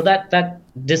 And so that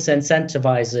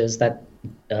disincentivizes, that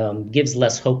gives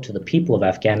less hope to the people of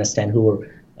Afghanistan who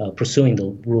are pursuing the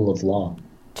rule of law.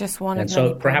 Just one of and many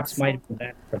so perhaps might have been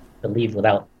better to leave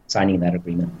without signing that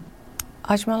agreement.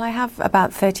 Ajmal, I have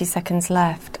about 30 seconds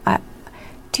left.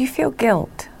 Do you feel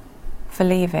guilt for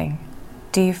leaving?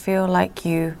 Do you feel like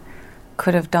you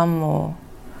could have done more?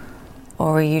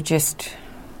 Or are you just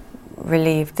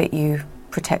relieved that you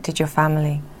protected your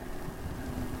family?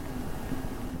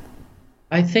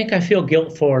 I think I feel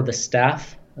guilt for the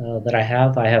staff that I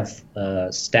have. I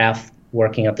have staff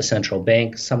working at the central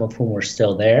bank, some of whom were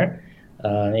still there.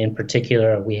 In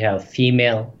particular, we have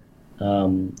female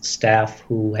staff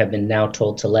who have been now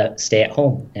told to stay at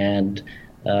home. And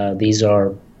these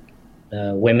are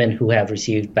women who have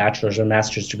received bachelor's or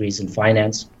master's degrees in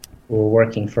finance, who are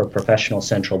working for a professional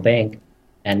central bank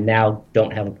and now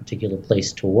don't have a particular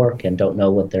place to work and don't know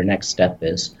what their next step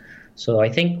is. So I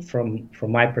think from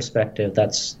my perspective,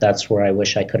 that's where I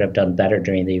wish I could have done better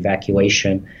during the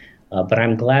evacuation. But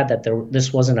I'm glad that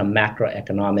this wasn't a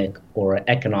macroeconomic or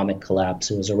economic collapse.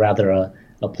 It was rather a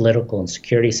political and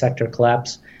security sector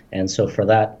collapse. And so for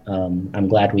that, I'm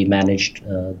glad we managed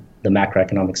the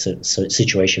macroeconomic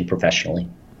situation professionally.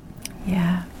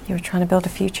 Yeah, you were trying to build a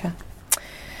future.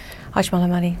 Ajmal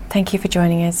Ahmadi, thank you for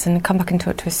joining us, and come back and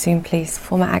talk to us soon, please.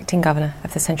 Former acting governor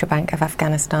of the Central Bank of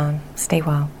Afghanistan. Stay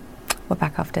well. We're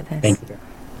back after this. Thank you.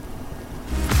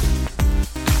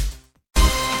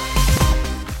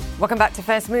 Welcome back to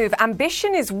First Move.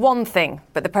 Ambition is one thing,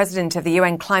 but the president of the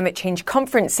UN Climate Change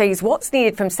Conference says what's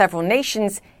needed from several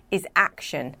nations is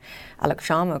action. Alok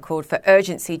Sharma called for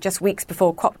urgency just weeks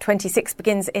before COP26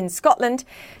 begins in Scotland,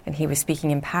 and he was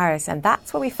speaking in Paris, and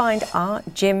that's where we find our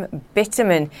Jim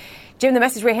Bitterman. Jim, the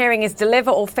message we're hearing is deliver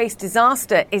or face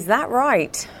disaster. Is that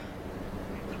right?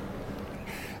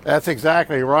 That's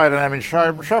exactly right. And I mean,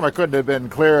 Sharma couldn't have been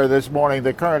clearer this morning.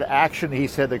 The current action, he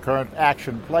said, the current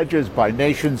action pledges by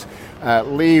nations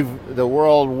leave the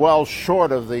world well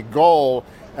short of the goal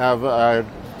of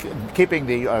keeping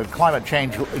the climate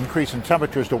change increase in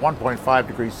temperatures to 1.5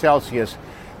 degrees Celsius.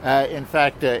 In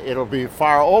fact, it'll be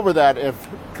far over that if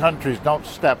countries don't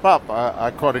step up,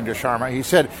 according to Sharma. He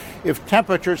said, if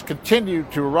temperatures continue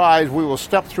to rise, we will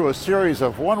step through a series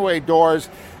of one-way doors,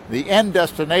 the end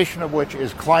destination of which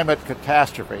is climate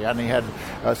catastrophe. And he had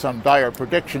some dire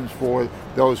predictions for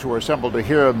those who were assembled to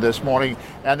hear him this morning.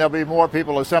 And there'll be more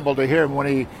people assembled to hear him when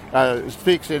he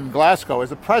speaks in Glasgow as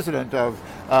the president of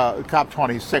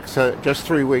COP26 just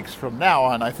 3 weeks from now.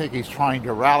 And I think he's trying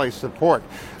to rally support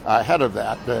ahead of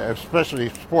that, especially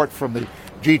support from the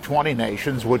G20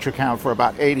 nations, which account for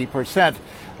about 80%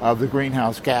 of the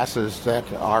greenhouse gases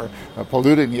that are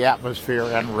polluting the atmosphere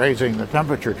and raising the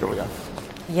temperature, Julia.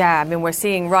 Yeah, I mean, we're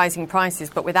seeing rising prices,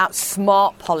 but without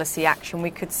smart policy action,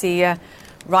 we could see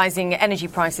rising energy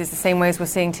prices the same way as we're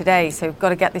seeing today. So we've got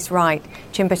to get this right.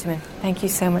 Jim Bitterman, thank you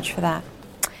so much for that.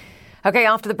 OK,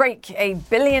 after the break, a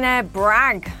billionaire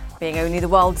brag. Being only the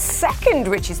world's second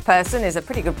richest person is a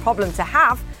pretty good problem to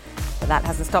have. But that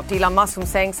hasn't stopped Elon Musk from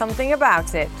saying something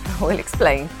about it. We'll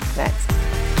explain next.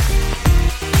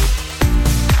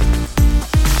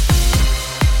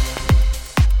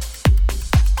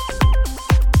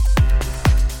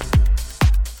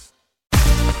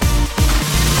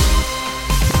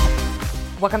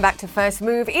 Welcome back to First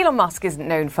Move. Elon Musk isn't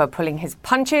known for pulling his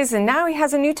punches, and now he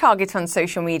has a new target on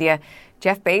social media,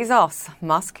 Jeff Bezos.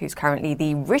 Musk, who's currently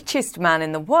the richest man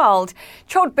in the world,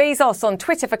 trolled Bezos on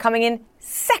Twitter for coming in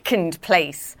second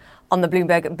place on the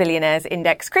Bloomberg Billionaires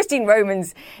Index. Christine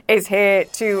Romans is here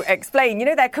to explain. You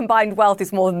know, their combined wealth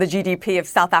is more than the GDP of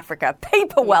South Africa.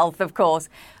 Paper wealth, of course,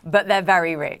 but they're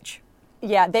very rich.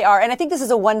 Yeah, they are. And I think this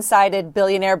is a one-sided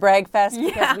billionaire brag fest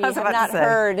because we have not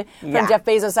heard from Jeff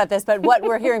Bezos at this. But what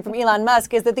we're hearing from Elon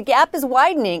Musk is that the gap is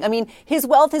widening. I mean, his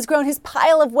wealth has grown. His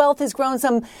pile of wealth has grown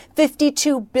some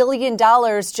 $52 billion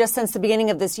just since the beginning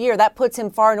of this year. That puts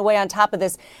him far and away on top of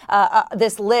this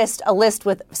list, a list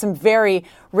with some very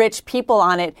rich people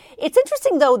on it. It's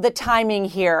interesting, though, the timing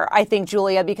here, I think,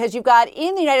 Julia, because you've got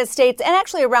in the United States and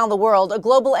actually around the world a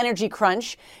global energy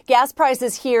crunch. Gas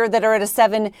prices here that are at a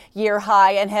 7-year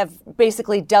high and have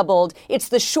basically doubled. It's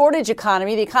the shortage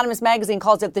economy. The Economist magazine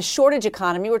calls it the shortage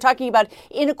economy. We're talking about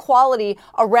inequality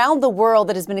around the world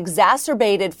that has been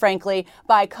exacerbated, frankly,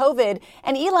 by COVID.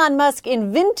 And Elon Musk,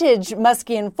 in vintage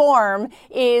Muskian form,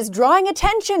 is drawing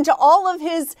attention to all of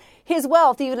his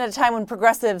wealth, even at a time when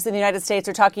progressives in the United States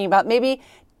are talking about maybe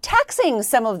taxing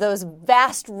some of those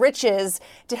vast riches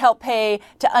to help pay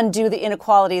to undo the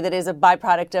inequality that is a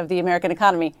byproduct of the American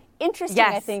economy. Interesting,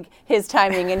 yes. I think, his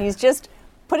timing. And he's just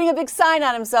putting a big sign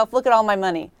on himself. Look at all my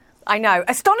money. I know.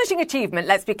 Astonishing achievement,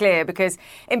 let's be clear, because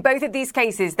in both of these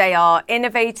cases, they are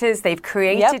innovators. They've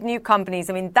created new companies.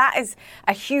 I mean, that is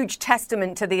a huge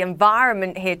testament to the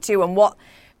environment here, too, and what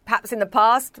perhaps in the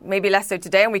past, maybe less so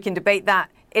today, and we can debate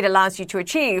that, it allows you to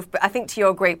achieve. But I think to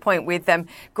your great point, with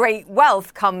great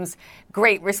wealth comes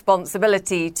great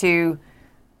responsibility to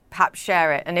perhaps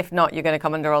share it. And if not, you're going to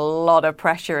come under a lot of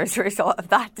pressure as a result of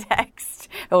that text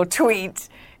or tweet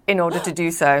in order to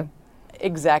do so.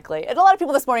 Exactly. And a lot of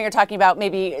people this morning are talking about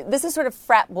maybe this is sort of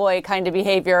frat boy kind of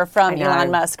behavior from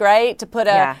Elon Musk, right? To put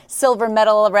a silver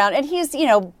medal around. And he's,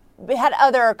 had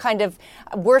other kind of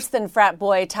worse than frat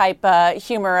boy type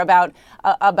humor about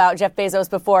Jeff Bezos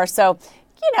before. So,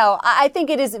 I think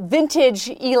it is vintage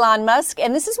Elon Musk.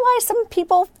 And this is why some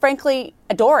people, frankly,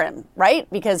 adore him, right?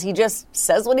 Because he just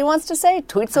says what he wants to say,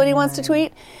 tweets what he wants to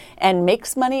tweet, and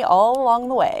makes money all along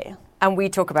the way. And we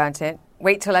talk about it.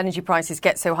 Wait till energy prices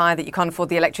get so high that you can't afford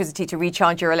the electricity to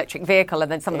recharge your electric vehicle,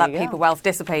 and then some of that paper wealth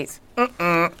dissipates.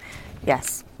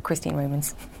 Yes, Christine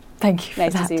Romans. Thank you for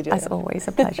nice that. To see you, Julia. As always,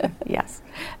 a pleasure. Yes.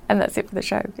 And that's it for the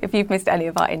show. If you've missed any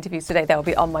of our interviews today, they'll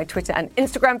be on my Twitter and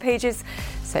Instagram pages.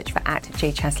 Search for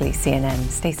 @JChesleyCNN.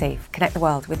 Stay safe. Connect the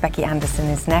World with Becky Anderson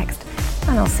is next,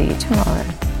 and I'll see you tomorrow.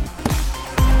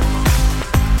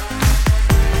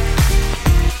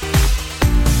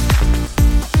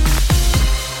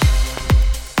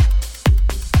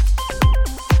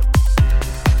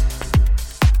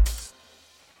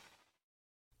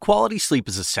 Quality sleep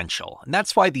is essential, and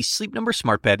that's why the Sleep Number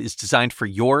Smart Bed is designed for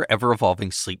your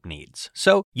ever-evolving sleep needs.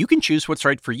 So you can choose what's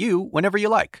right for you whenever you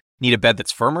like. Need a bed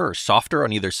that's firmer or softer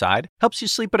on either side? Helps you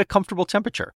sleep at a comfortable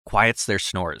temperature. Quiets their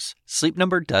snores. Sleep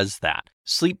Number does that.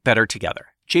 Sleep better together.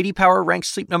 J.D. Power ranks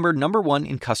Sleep Number #1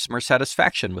 in customer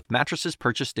satisfaction with mattresses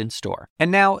purchased in-store.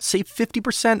 And now, save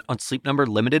 50% on Sleep Number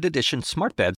limited edition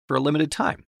smart beds for a limited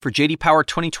time. For J.D. Power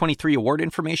 2023 award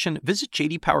information, visit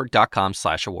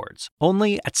jdpower.com/awards.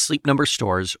 Only at Sleep Number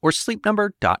stores or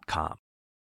sleepnumber.com.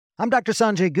 I'm Dr.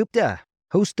 Sanjay Gupta,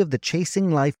 host of the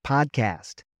Chasing Life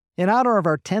podcast. In honor of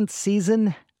our 10th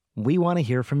season, we want to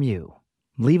hear from you.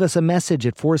 Leave us a message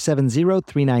at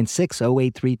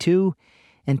 470-396-0832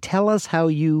 and tell us how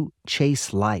you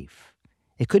chase life.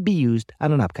 It could be used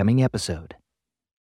on an upcoming episode.